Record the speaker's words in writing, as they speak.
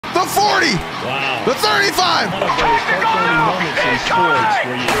40. Wow. The 35. One of those heartwarming moments in sports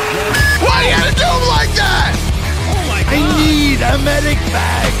where you just... Why do you gotta do him like that? Oh my God. I need a medic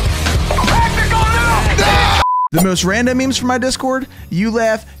bag. No! The most random memes from my Discord, you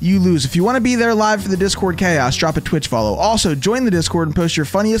laugh, you lose. If you want to be there live for the Discord chaos, drop a Twitch follow. Also, join the Discord and post your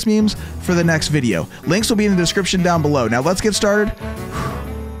funniest memes for the next video. Links will be in the description down below. Now let's get started.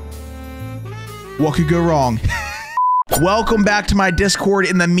 What could go wrong? Welcome back to my Discord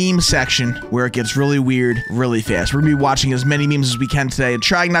in the meme section, where it gets really weird really fast. We're gonna be watching as many memes as we can today and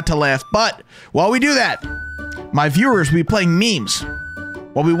trying not to laugh, but while we do that, my viewers will be playing memes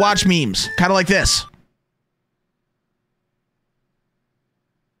while we watch memes, kind of like this.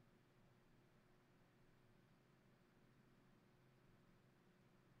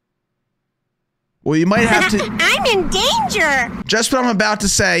 Well, you might have to... I'm in danger! Just what I'm about to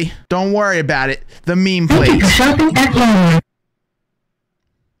say. Don't worry about it. The meme plays.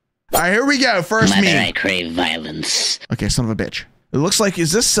 Alright, here we go. First Mother, meme. I crave violence. Okay, son of a bitch. It looks like,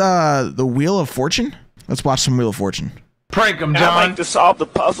 is this the Wheel of Fortune? Let's watch some Wheel of Fortune. Prank him, I'd like to solve the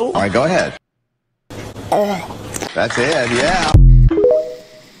puzzle. All right, go ahead. That's it, yeah.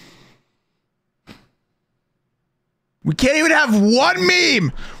 We can't even have one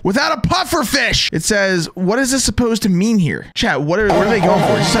meme without a puffer fish. It says, what is this supposed to mean here? Chat, what are they going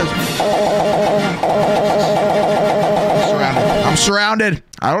for? It says, I'm surrounded.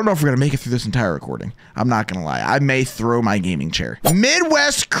 I don't know if we're gonna make it through this entire recording. I'm not gonna lie. I may throw my gaming chair.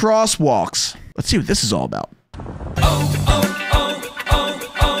 Midwest crosswalks. Let's see what this is all about.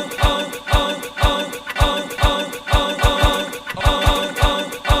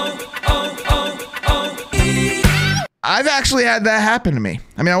 I've actually had that happen to me.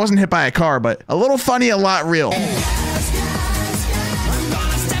 I mean, I wasn't hit by a car, but a little funny, a lot real.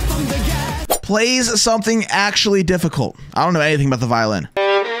 Plays something actually difficult. I don't know anything about the violin.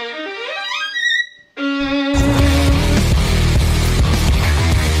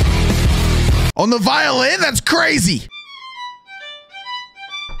 On the violin? That's crazy.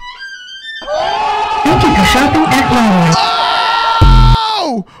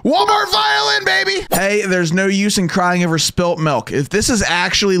 Oh! Walmart violin, baby! Hey, there's no use in crying over spilt milk. If this is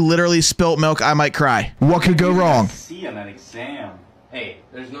actually literally spilt milk, I might cry. What could go wrong? C on that exam. Hey,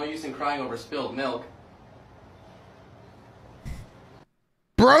 there's no use in crying over spilled milk.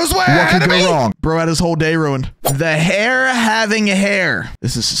 Bro's way What could ahead of me? go wrong? Bro had his whole day ruined. The hair having hair.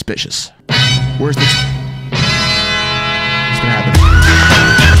 This is suspicious. Where's the... What's gonna happen?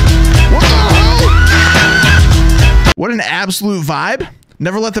 What the hell? What an absolute vibe.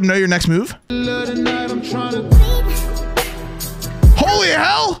 Never let them know your next move. Holy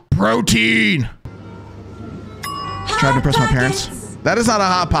hell! Protein! Tried to impress my parents. That is not a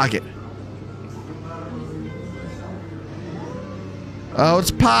Hot Pocket. Oh,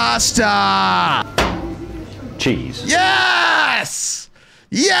 it's pasta! Cheese. Yes!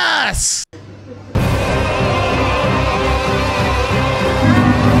 Yes!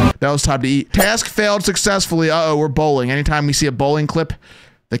 That was time to eat. Task failed successfully. Uh-oh, we're bowling. Anytime we see a bowling clip,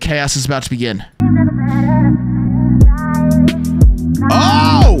 the chaos is about to begin.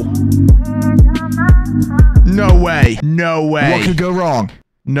 Oh! No way. No way. What could go wrong?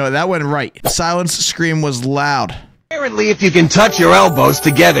 No, that went right. The silence scream was loud. Apparently, if you can touch your elbows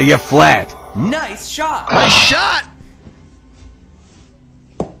together, you're flat. Nice shot! A shot!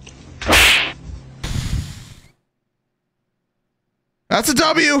 That's a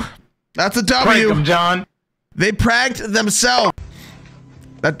W. That's a W. Prank him, John. They pranked themselves.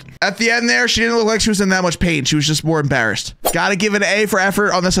 At the end there, she didn't look like she was in that much pain. She was just more embarrassed. Gotta give an A for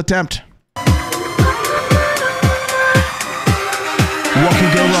effort on this attempt. What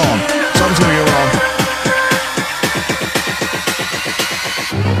could go wrong? Something's gonna go wrong.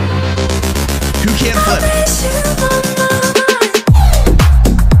 Who can't flip?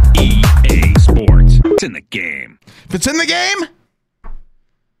 EA Sports. It's in the game. If it's in the game,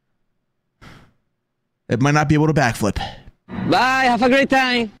 it might not be able to backflip. Bye, have a great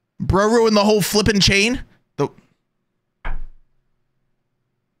time. Bro ruined the whole flipping chain. Did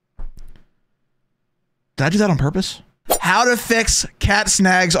I do that on purpose? How to fix cat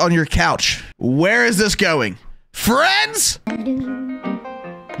snags on your couch. Where is this going? Friends? Who's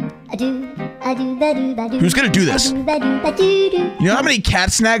gonna do this? You know how many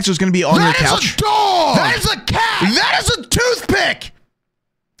cat snags there's gonna be on your couch? That is a dog! That is a cat! That is a toothpick!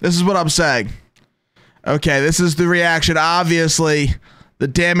 This is what I'm saying. Okay, this is the reaction. Obviously, the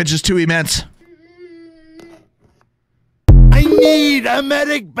damage is too immense. I need a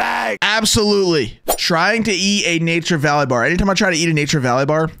medic bag. Absolutely. Trying to eat a Nature Valley bar. Anytime I try to eat a Nature Valley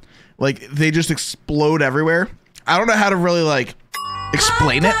bar, like, they just explode everywhere. I don't know how to really, like,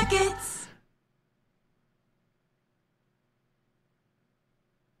 explain it?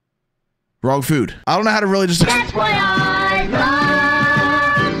 Wrong food. I don't know how to really just. That's what I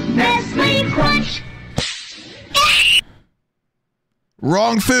love. Nestle Crunch.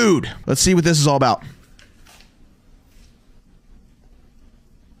 Wrong food. Let's see what this is all about.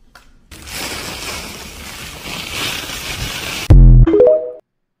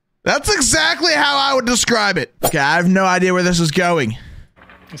 That's exactly how I would describe it. Okay, I have no idea where this is going.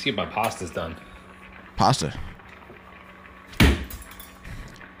 Let's get my pastas done. Pasta.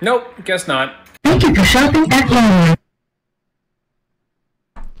 Nope, guess not. Thank you for shopping at Walmart.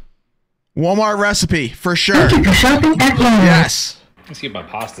 Walmart recipe, for sure. Thank you for shopping at Walmart. Yes. Let's get my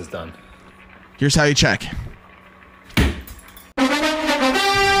pastas done. Here's how you check. I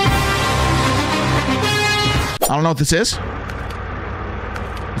don't know what this is.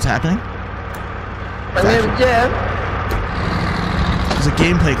 What's happening? My name is Jeff. There's a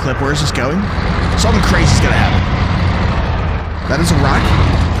gameplay clip. Where is this going? Something crazy is gonna happen. That is a rock.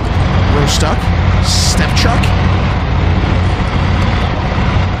 We're stuck. Step chuck.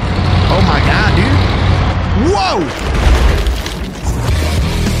 Oh my god, dude. Whoa!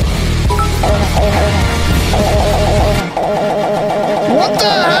 What the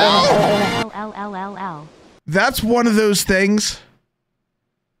hell? That's one of those things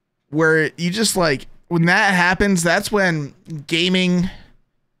where you just like, when that happens, that's when gaming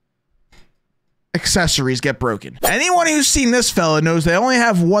accessories get broken. Anyone who's seen this fella knows they only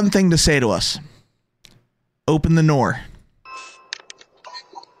have one thing to say to us. Open the door.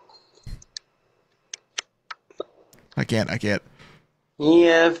 I can't.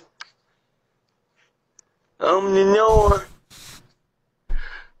 Yeah. Open the door.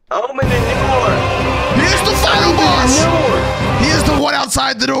 Open the door. He is the final boss! He is the one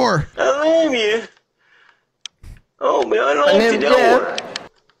outside the door. I love you. Oh, man, I love the door.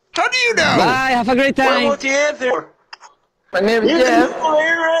 How do you know? Bye, have a great Why time. won't you answer? My name You is can Jeff. go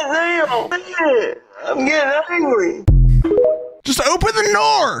here right now. I'm getting angry. Just open the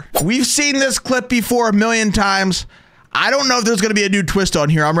door. We've seen this clip before a million times. I don't know if there's going to be a new twist on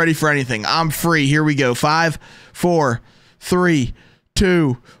here. I'm ready for anything. I'm free. Here we go. 5, 4, 3,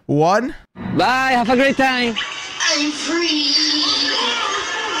 2, 1. Bye, have a great time. I'm free.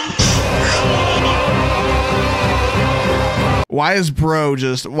 Why is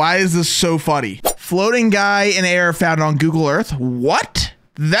this so funny? Floating guy in air found on Google Earth. What?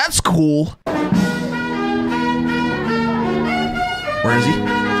 That's cool. Where is he?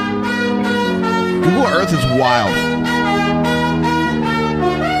 Google Earth is wild.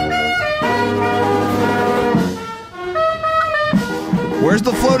 Where's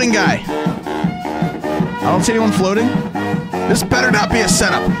the floating guy? I don't see anyone floating. This better not be a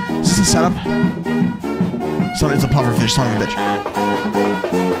setup. Is this a setup? So it's a pufferfish, son of a bitch.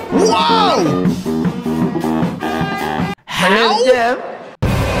 Whoa! My name is Jeff.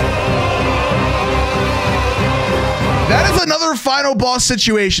 That is another final boss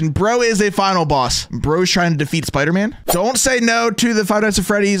situation. Bro is a final boss. Bro's trying to defeat Spider-Man. Don't say no to the Five Nights at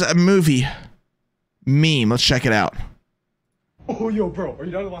Freddy's movie meme. Let's check it out. Oh, yo, bro, are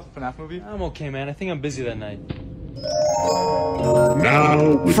you down to watch the FNAF movie? I'm okay, man. I think I'm busy that night.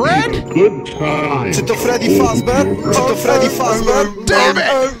 Now would Fred? be a good time. Czy to Freddy Fazbear? Czy to Freddy Fazbear? Damn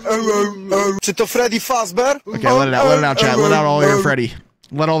it! Czy to Freddy Fazbear? Okay, let it out, chat. Let out all your Freddy.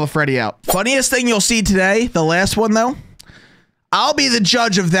 Let all the Freddy out. Funniest thing you'll see today, the last one though, I'll be the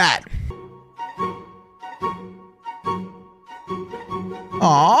judge of that.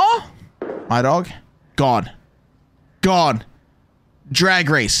 Aww. My dog? Gone. Gone. Drag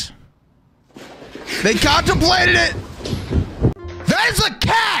race. They contemplated it. That is a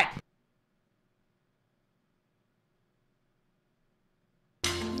cat.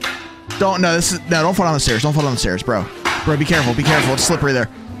 Don't fall down the stairs. Don't fall down the stairs, bro. Bro, be careful. Be careful. It's slippery there.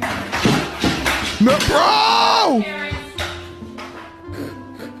 No, bro!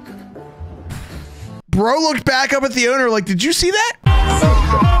 Bro looked back up at the owner like, did you see that?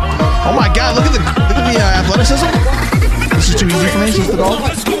 Oh my god, look at the athleticism. This is too easy for me. Is this the dog?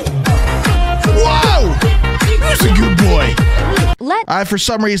 Whoa! That's a good boy. For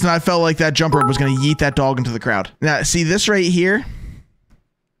some reason, I felt like that jump rope was going to yeet that dog into the crowd. Now, see this right here?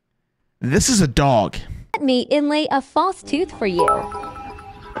 This is a dog. Let me inlay a false tooth for you.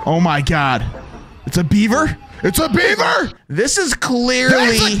 Oh my god. It's a beaver? It's a beaver! This is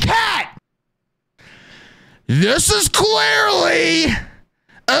clearly... That's a cat! This is clearly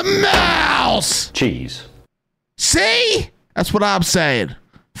a mouse! Cheese. See? That's what I'm saying.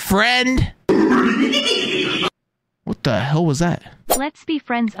 Friend? What the hell was that? Let's be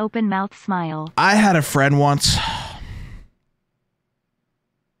friends, open mouth smile. I had a friend once.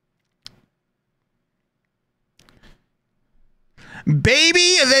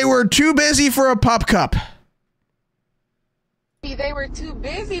 Baby, they were too busy for a pup cup. They were too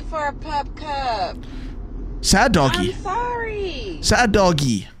busy for a pup cup. Sad doggy. I'm sorry. Sad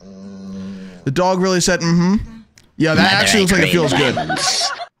doggy. The dog really said, Yeah, that actually looks like it feels good.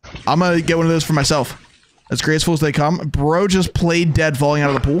 I'm gonna get one of those for myself. As graceful as they come. Bro just played dead falling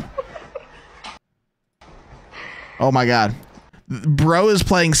out of the pool. Oh my god. Bro is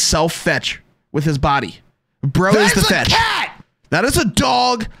playing self-fetch with his body. Bro is the fetch. Cat! That is a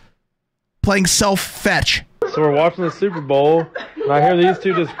dog playing self-fetch. So we're watching the Super Bowl, and I hear these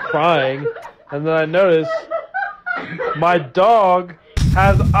two just crying, and then I notice my dog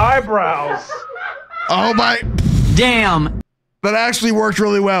has eyebrows. Oh my. Damn. That actually worked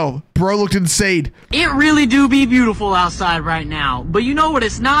really well. Bro looked insane. It really do be beautiful outside right now. But you know what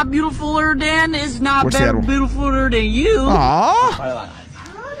it's not beautifuler than? It's not beautifuler than you. Aww.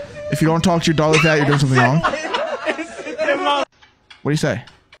 If you don't talk to your dog like that, you're doing something wrong. What do you say?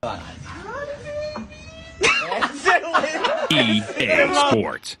 EA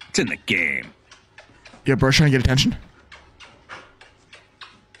Sports. It's in the game. Yeah, bro's trying to get attention.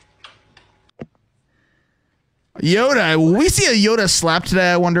 Yoda, will we see a Yoda slap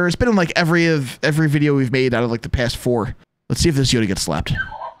today? I wonder. It's been in like every video we've made out of like the past 4. Let's see if this Yoda gets slapped.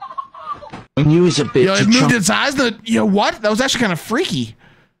 You was a bitch. Yo, it moved its eyes. Yo, what? That was actually kind of freaky.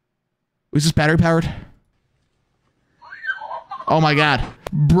 Was this battery powered? Oh my god.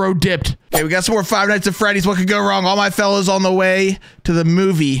 Bro dipped. Okay, we got some more Five Nights at Freddy's. What could go wrong? All my fellas on the way to the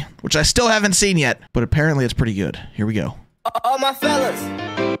movie, which I still haven't seen yet, but apparently it's pretty good. Here we go. All my fellas.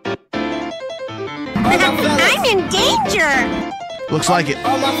 I'm in danger. Looks like it.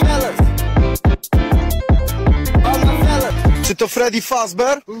 All my fellas. All my fellas. Czy to Freddy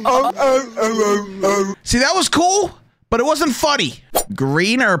Fazbear? See, that was cool, but it wasn't funny.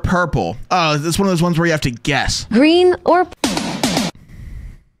 Green or purple? Oh, this is one of those ones where you have to guess. Green or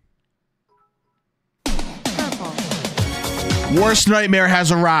Worst nightmare has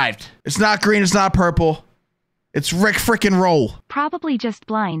arrived. It's not green, it's not purple. It's Rick frickin' Roll. Probably just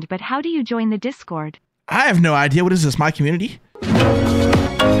blind, but how do you join the Discord? I have no idea. What is this, my community? Son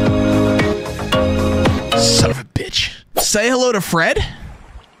of a bitch. Say hello to Fred?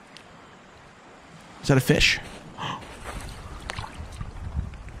 Is that a fish?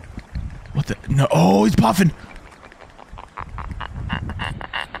 What the? No. Oh, he's puffing.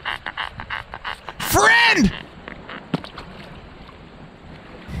 Friend!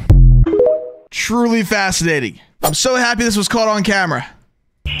 Truly fascinating. I'm so happy this was caught on camera.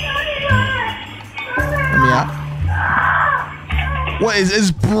 Let me out. What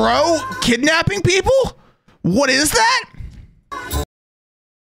is bro kidnapping people? What is that?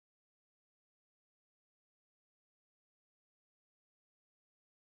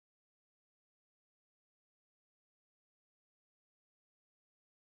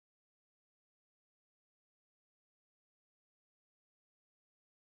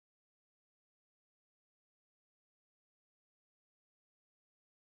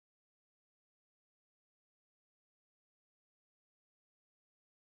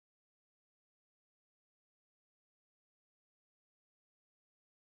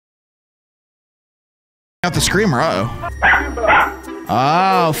 Out the screamer,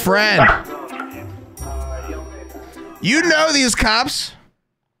 oh, friend. You know these cops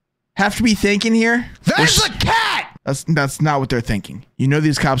have to be thinking here. There's a cat! That's not what they're thinking. You know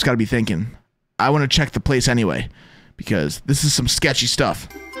these cops gotta be thinking, I wanna check the place anyway, because this is some sketchy stuff.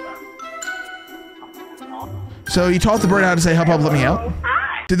 So you taught the bird how to say, help, let me out?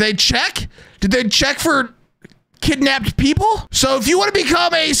 Did they check? Did they check for kidnapped people? So if you wanna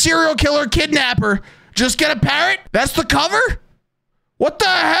become a serial killer kidnapper, just get a parrot? That's the cover? What the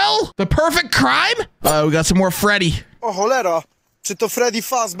hell? The perfect crime? We got some more Freddy. O cholera, czy to Freddy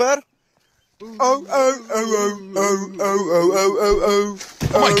Fazbear? Oh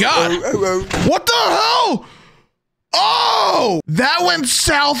my god. What the hell? Oh! That went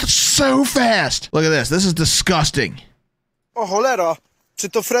south so fast. Look at this. This is disgusting. O cholera, czy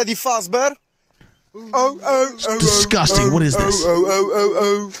to Freddy Fazbear? It's disgusting. What is this?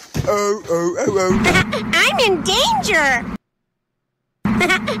 I'm in danger.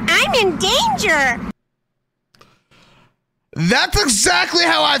 I'm in danger. That's exactly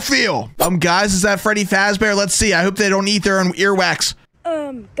how I feel. Guys, is that Freddy Fazbear? Let's see. I hope they don't eat their own earwax.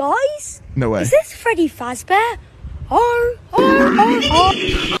 Guys? No way. Is this Freddy Fazbear? Oh.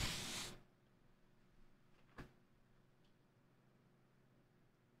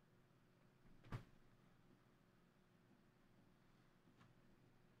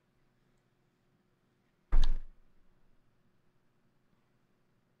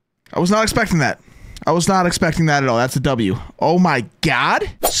 I was not expecting that. I was not expecting that at all. That's a W. Oh my God.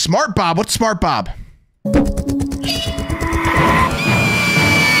 Smart Bob. What's Smart Bob?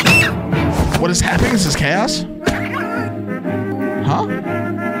 What is happening? This is chaos? Huh?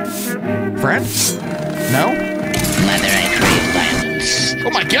 Friend? No? Mother, I crave violence.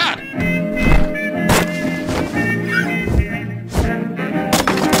 Oh my God!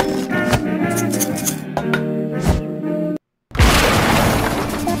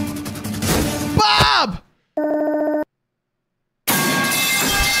 Bob!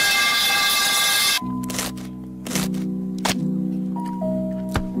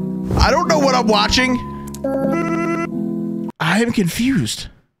 I don't know what I'm watching. I am confused,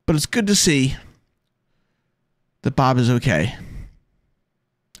 but it's good to see that Bob is okay.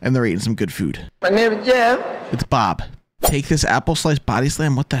 And they're eating some good food. My name is Jeff. It's Bob. Take this apple slice body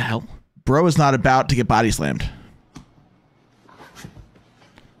slam. What the hell? Bro is not about to get body slammed.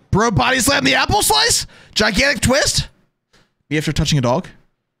 Bro body slam the apple slice? Gigantic twist? Me after touching a dog?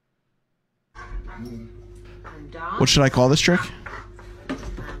 What should I call this trick?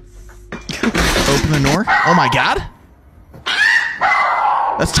 Open the door. Oh my God.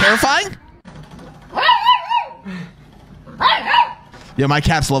 That's terrifying. Yeah, my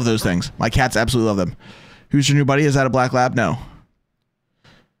cats love those things. My cats absolutely love them. Who's your new buddy? Is that a black lab? No.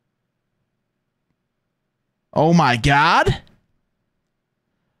 Oh my God.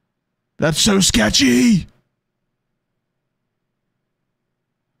 That's so sketchy.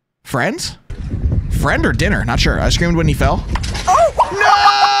 Friends? Friend or dinner? Not sure. I screamed when he fell.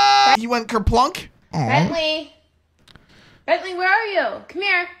 Oh, no! He went kerplunk. Aww. Bentley. Bentley, where are you? Come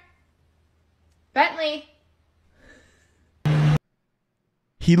here. Bentley.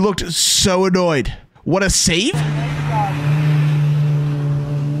 He looked so annoyed. What a save?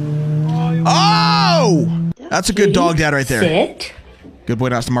 Oh! That's a good dog dad right there. Sit. Good boy,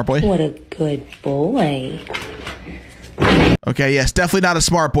 not smart boy. What a good boy. Okay, yes, definitely not a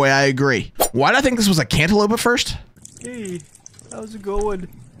smart boy. I agree. Why did I think this was a cantaloupe at first? Hey, how's it going?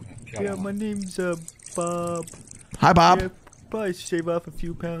 Yeah, my name's Bob. Hi, Bob. Yeah, probably shave off a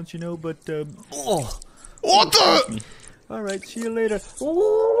few pounds, you know, but oh, what the? All right, see you later.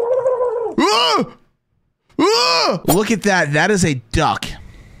 Ah! Ah! Look at that. That is a duck.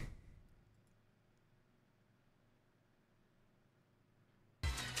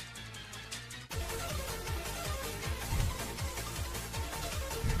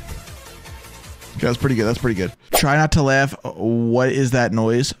 Okay, that's pretty good. That's pretty good. Try not to laugh. What is that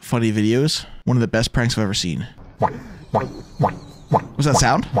noise? Funny videos. One of the best pranks I've ever seen. What's that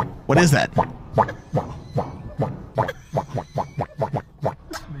sound? What is that?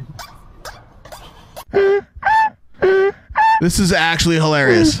 This is actually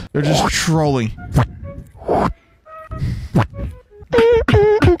hilarious. They're just trolling.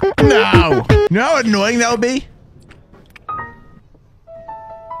 No. You know how annoying that would be?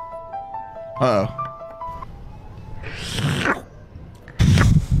 Uh-oh.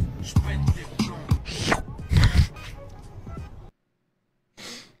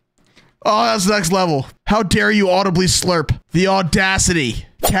 Oh, that's next level. How dare you audibly slurp? The audacity.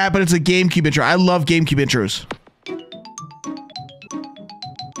 Cat, but it's a GameCube intro. I love GameCube intros.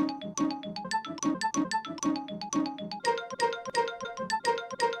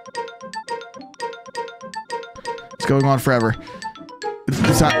 It's going on forever.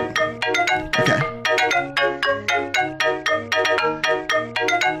 It's not... Okay.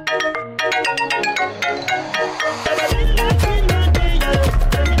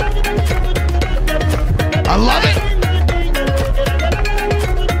 I love it!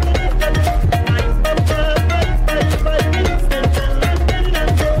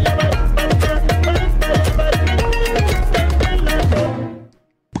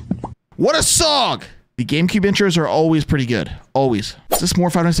 What a song! The GameCube intros are always pretty good. Always. Is this more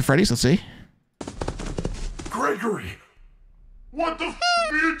Five Nights at Freddy's? Let's see. Gregory! What the f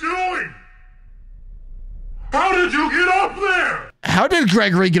are you doing? How did you get up there? How did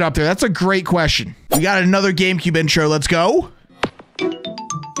Gregory get up there? That's a great question. We got another GameCube intro. Let's go.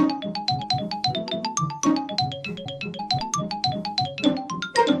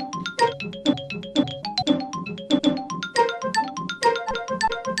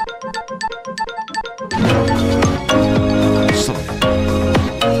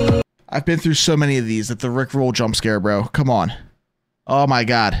 I've been through so many of these at the Rickroll jump scare, bro. Come on. Oh my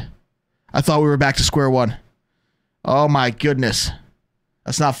God. I thought we were back to square one. Oh my goodness.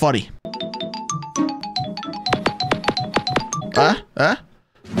 That's not funny. Oh.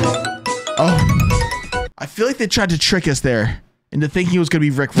 I feel like they tried to trick us there into thinking it was going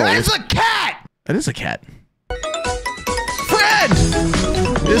to be Rickroll. That's a cat! That is a cat. Friend!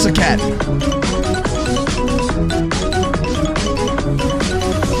 It is a cat.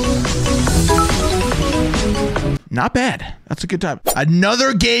 Not bad. That's a good time.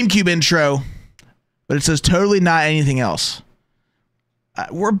 Another GameCube intro, but it says totally not anything else.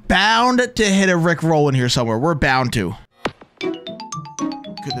 We're bound to hit a Rick roll in here somewhere. We're bound to.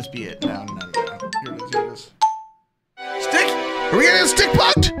 Could this be it? No. Here it is. Stick? Are we getting a stick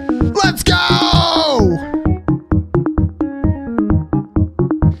bugged? Let's go!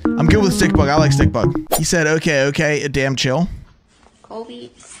 I'm good with stick bug. I like stick bug. He said, okay, damn chill.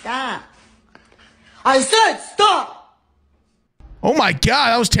 Colby, stop. I said stop! Oh my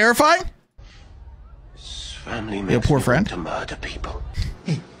God, that was terrifying. Family Your poor friend. To murder people.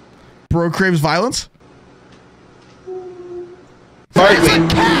 Bro craves violence. Barkley.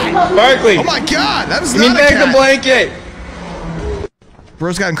 Oh my God, that is Give me not a back cat. the blanket.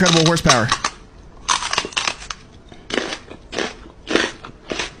 Bro's got incredible horsepower.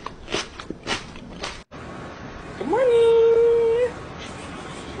 Good morning.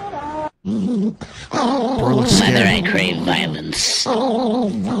 Bro looks Mother, I scared. crave violence.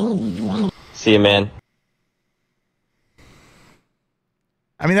 See you, man.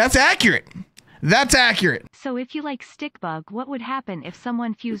 I mean, that's accurate. That's accurate. So if you like Stickbug, what would happen if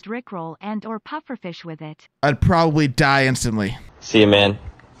someone fused Rickroll and or pufferfish with it? I'd probably die instantly. See you, man.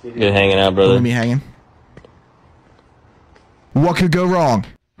 Good hanging out, brother. Leave me hanging. What could go wrong?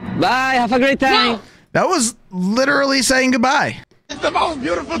 Bye. Have a great time. That was literally saying goodbye. It's the most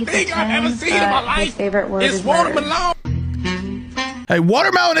beautiful thing I've ever seen in my life. His favorite word It's is murder. watermelon. Hey,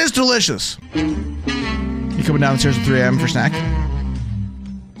 watermelon is delicious. You coming down the stairs at 3 a.m. for snack?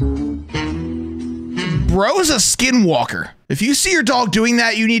 Bro is a skinwalker. If you see your dog doing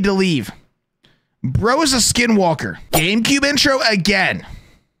that, you need to leave. Bro is a skinwalker. GameCube intro again.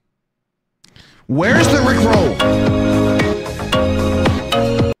 Where's the Rick roll?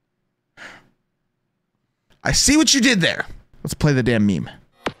 I see what you did there. Let's play the damn meme.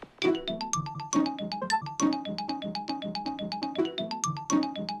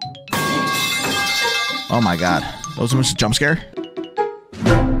 Oh my God. That was almost a jump scare.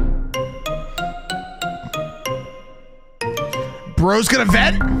 Bro's gonna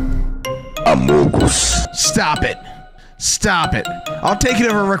vent? Amogus. Stop it. Stop it. I'll take it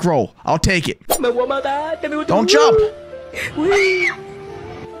over Rick roll. I'll take it. Don't jump.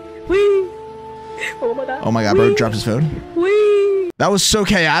 Oh my God, bro dropped his phone. That was so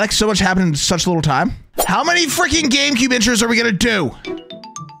chaotic. So much happened in such little time. How many freaking GameCube intros are we gonna do?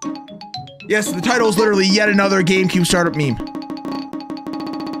 Yes, the title is literally yet another GameCube startup meme.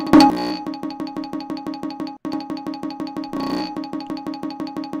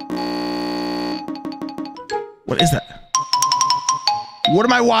 What is that? What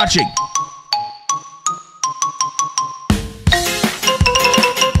am I watching?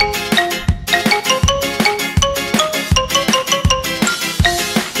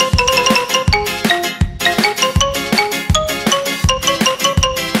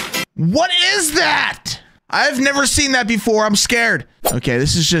 What is that? I've never seen that before. I'm scared. Okay,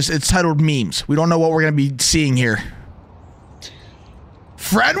 this is just, it's titled memes. We don't know what we're going to be seeing here.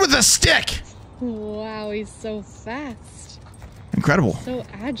 Fred with a stick. Wow, he's so fast. Incredible. So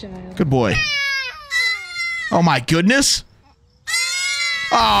agile. Good boy. Oh my goodness.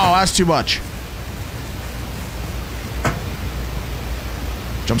 Oh, that's too much.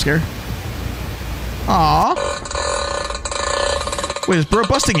 Jump scare. Aw. Wait, is bro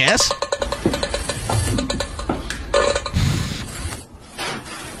busting ass?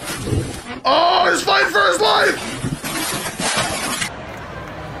 Oh, he's fighting for his life!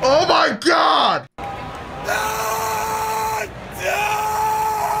 Oh my God!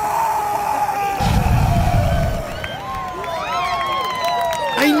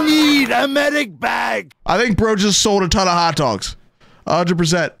 I need a medic bag. I think bro just sold a ton of hot dogs.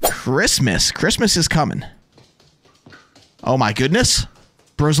 100%. Christmas. Christmas is coming. Oh my goodness.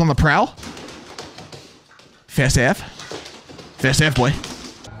 Bro's on the prowl. Fast AF. Fast AF, boy.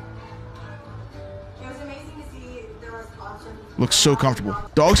 Looks so comfortable.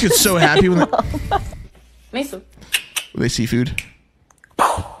 Dogs get so happy when they see food.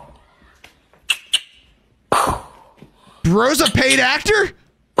 Bro's a paid actor?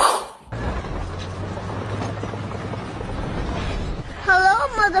 Hello,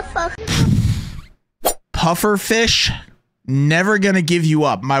 motherfucker. Puffer fish. Never gonna give you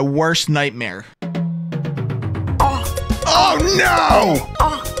up. My worst nightmare. Oh no!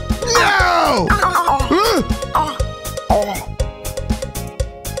 No!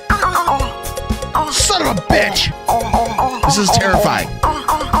 Son of a bitch! This is terrifying.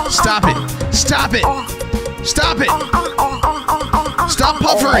 Stop it! Stop it! Stop it! Stop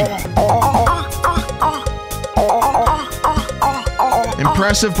puffering!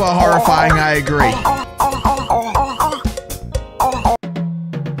 Impressive but horrifying, I agree.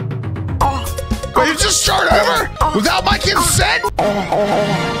 start over without my consent?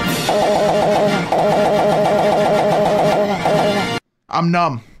 I'm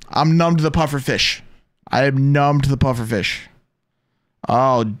numb. I'm numb to the pufferfish. I am numb to the pufferfish.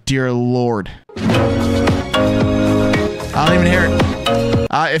 Oh, dear Lord. I don't even hear it.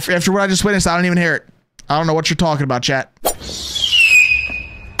 After what I just witnessed, I don't even hear it. I don't know what you're talking about, chat.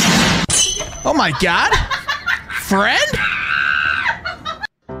 Oh my God. Friend?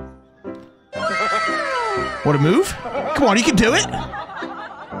 What a move. Come on, you can do it.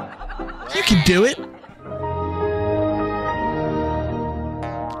 You can do it.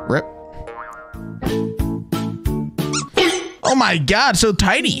 Rip. Oh my God, so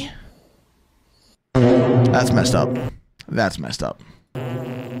tiny. That's messed up. That's messed up.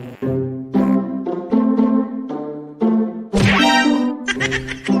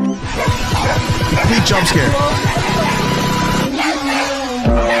 Complete jump scare.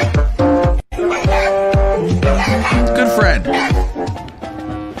 Good friend.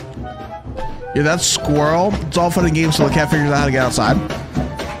 Yeah, that's Squirrel. It's all fun and games till the cat figures out how to get outside.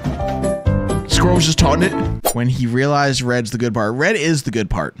 Squirrel was just taunting it when he realized Red's the good part. Red is the good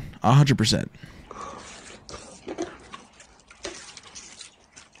part. 100%.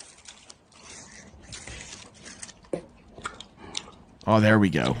 Oh, there we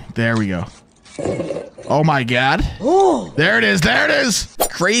go. There we go. Oh my God. Oh. There it is. There it is.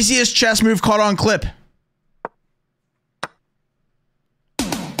 Craziest chess move caught on clip.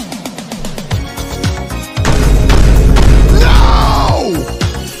 No!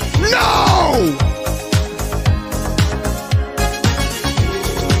 No!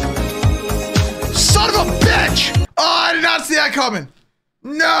 Son of a bitch! Oh, I did not see that coming.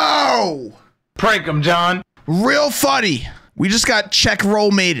 No! Prank him, John. Real funny. We just got check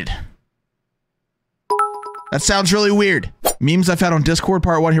roll mated. That sounds really weird. Memes I found on Discord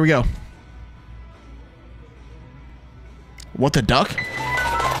part 1. Here we go. What the duck?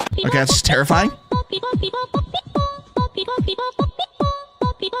 Okay, that's terrifying.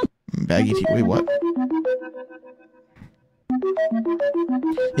 Baggy tea. Wait, what?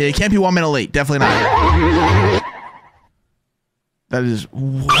 Yeah, you can't be 1 minute late. Definitely not. That is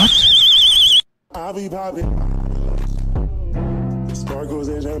what?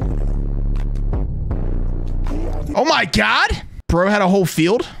 Oh my God! Bro had a whole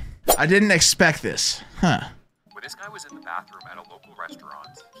field? I didn't expect this. Huh. When this guy was in the bathroom at a local restaurant,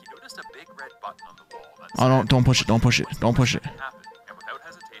 he noticed a big red button on the wall. Oh, don't push it, don't push it, don't push it. And without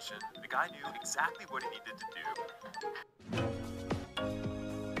hesitation, the guy knew exactly what he needed to do.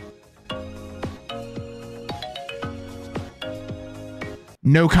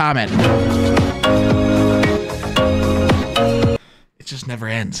 No comment. It just never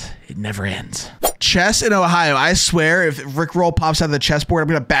ends. It never ends. Chess in Ohio. I swear, if Rickroll pops out of the chessboard, I'm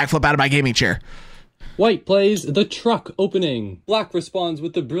gonna backflip out of my gaming chair. White plays the truck opening. Black responds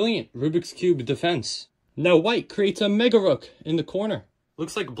with the brilliant Rubik's Cube defense. Now White creates a Mega Rook in the corner.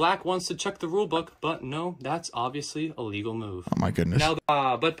 Looks like Black wants to check the rulebook, but no, that's obviously a legal move. Oh my goodness. Now,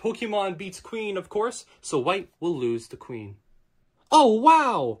 but Pokemon beats Queen, of course, so White will lose the Queen. Oh,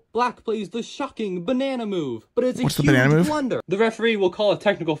 wow! Black plays the shocking banana move, but it's a huge blunder. The referee will call a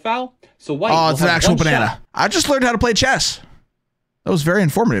technical foul, so White will it's an have actual one banana. shot. I just learned how to play chess. That was very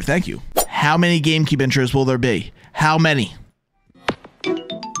informative, thank you. How many GameCube intros will there be? How many?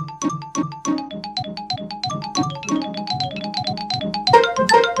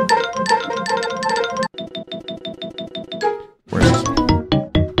 Where is this?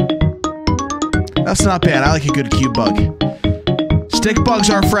 That's not bad, I like a good cube bug. Stick bug's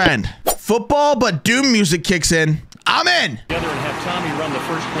our friend. Football, but Doom music kicks in. I'm in. And have Tommy run the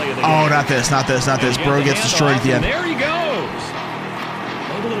first play of the game. Not this, not this, not this. Bro gets destroyed at the end. There he goes.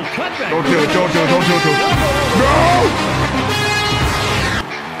 A little cutback. Don't do it, don't do it, don't do it. No!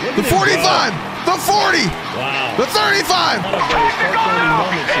 The 45! The 40! Wow. The 35! One of those heartwarming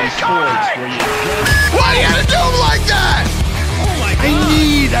moments in sports where you just... Why do you gotta do him like that? Oh my God. I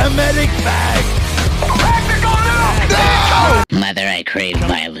need a medic bag. No! Mother, I crave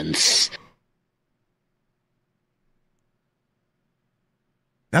violence.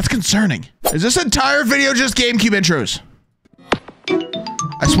 That's concerning. Is this entire video just GameCube intros?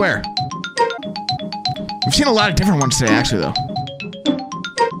 I swear. We've seen a lot of different ones today, actually, though.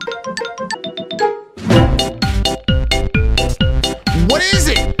 What is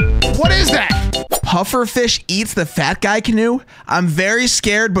it? What is that? Pufferfish eats the fat guy canoe? I'm very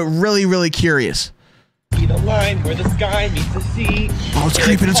scared, but really, really curious. The line where the sky meets the sea. Oh, it's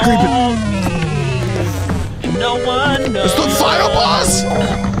creeping, it's creeping. No one knows. It's the final boss!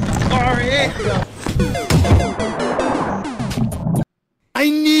 I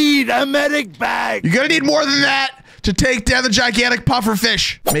need a medic bag! You're gonna need more than that to take down the gigantic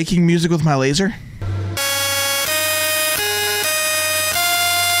pufferfish. Making music with my laser?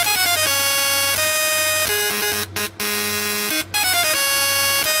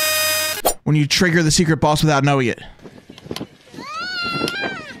 When you trigger the secret boss without knowing it.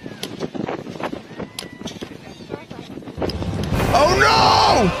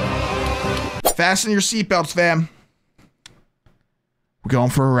 Oh no! Fasten your seatbelts, fam. We're going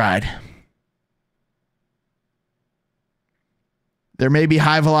for a ride. There may be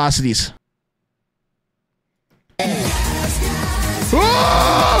high velocities.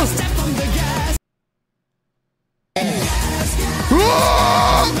 Oh!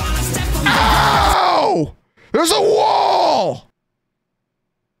 Oh! Ow! There's a wall!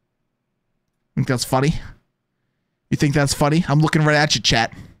 Think that's funny? You think that's funny? I'm looking right at you,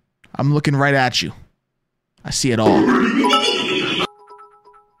 chat. I'm looking right at you. I see it all.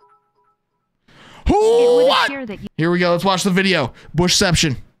 What? Here we go. Let's watch the video.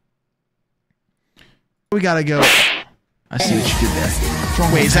 Bushception. We gotta go. I see what you did there. What's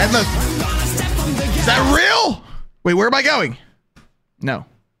wrong? Wait, is that real? Wait, where am I going? No.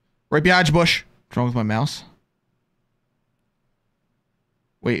 Right behind you, Bush. What's wrong with my mouse?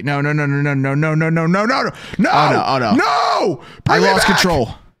 Wait, no. No! Oh no! No! I lost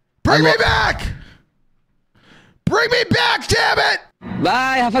control. Bring me back! Bring me back, damn it!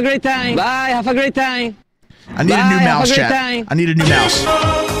 Bye, have a great time. Bye, have a great time. I need a new mouse, chat. I need a new mouse.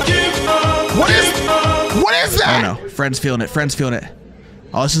 What is that? Oh no, friend's feeling it. Friend's feeling it.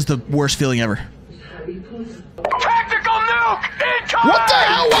 Oh, this is the worst feeling ever. Tactical nuke incoming! What the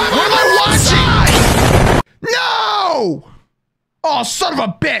hell? What am I watching? No! Oh, son of a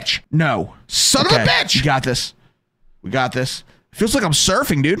bitch! No. Son of a bitch! You got this. We got this. It feels like I'm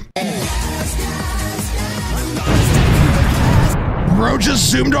surfing, dude. Bro just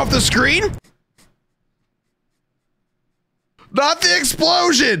zoomed off the screen? Not the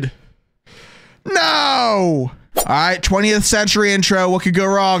explosion! No! Alright, 20th century intro. What could go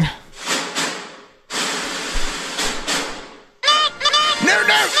wrong? No!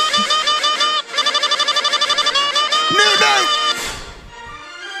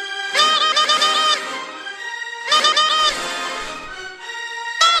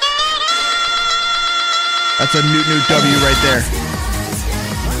 That's a Newt W right there.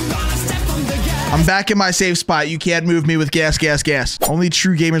 I'm back in my safe spot. You can't move me with gas. Only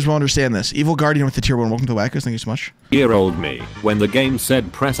true gamers will understand this. Evil Guardian with the tier 1. Welcome to Wackos. Thank you so much. Year-old me, when the game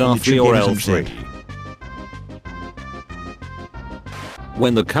said press R3 or L3.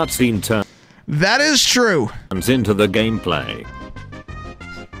 When the cutscene turns. That is true. Into the gameplay.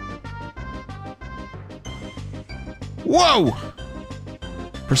 Whoa!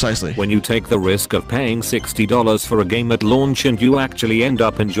 Precisely. When you take the risk of paying $60 for a game at launch and you actually end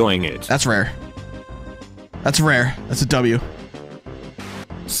up enjoying it. That's rare. That's rare. That's a W.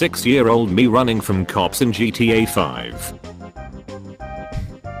 6-year-old me running from cops in GTA 5.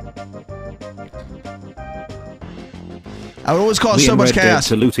 I would always cause so much chaos.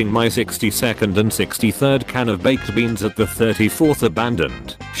 To looting my 62nd and 63rd can of baked beans at the 34th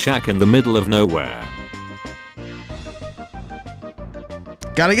abandoned shack in the middle of nowhere.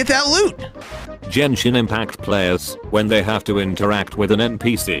 Gotta get that loot. Genshin Impact players when they have to interact with an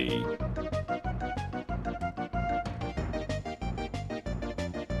NPC.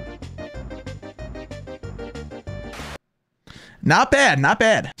 Not bad, not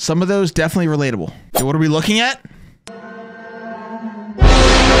bad. Some of those definitely relatable. Okay, what are we looking at?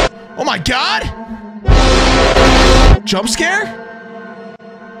 Oh my god! Jump scare?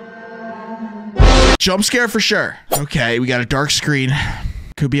 Jump scare for sure. Okay, we got a dark screen.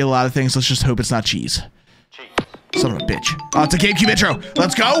 Could be a lot of things. Let's just hope it's not cheese. Son of a bitch. Oh, it's a GameCube intro.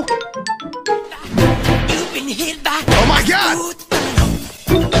 Let's go. Oh my god!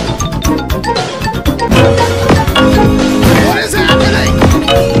 What is happening?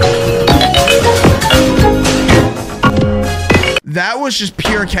 That was just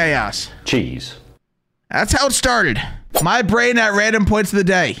pure chaos. Cheese. That's how it started. My brain at random points of the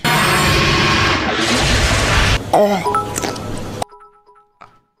day.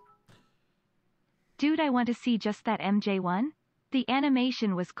 Dude, I want to see just that MJ1. The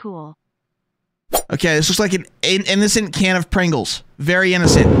animation was cool. Okay, this looks like an innocent can of Pringles. Very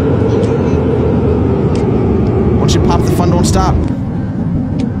innocent. Once you pop, the fun don't stop.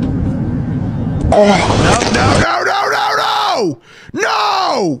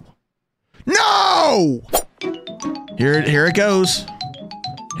 No! Here it goes.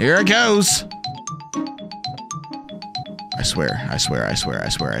 Here it goes. I swear.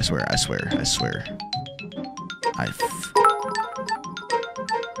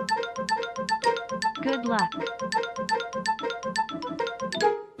 luck.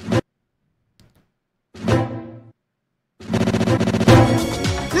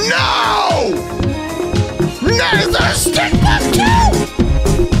 No! No, is there a stick bug too?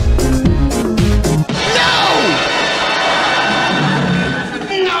 No!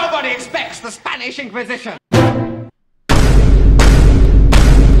 Nobody expects the Spanish Inquisition.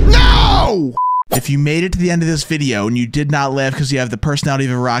 No! If you made it to the end of this video and you did not laugh because you have the personality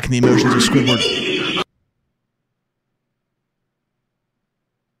of a rock and the emotions of Squidward,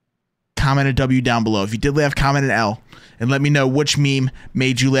 comment a W down below. If you did laugh, comment an L. And let me know which meme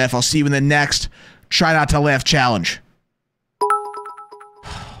made you laugh. I'll see you in the next Try Not to Laugh challenge.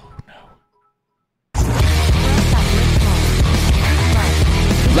 Oh, no.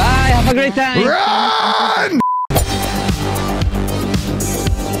 Bye, have a great time. Run!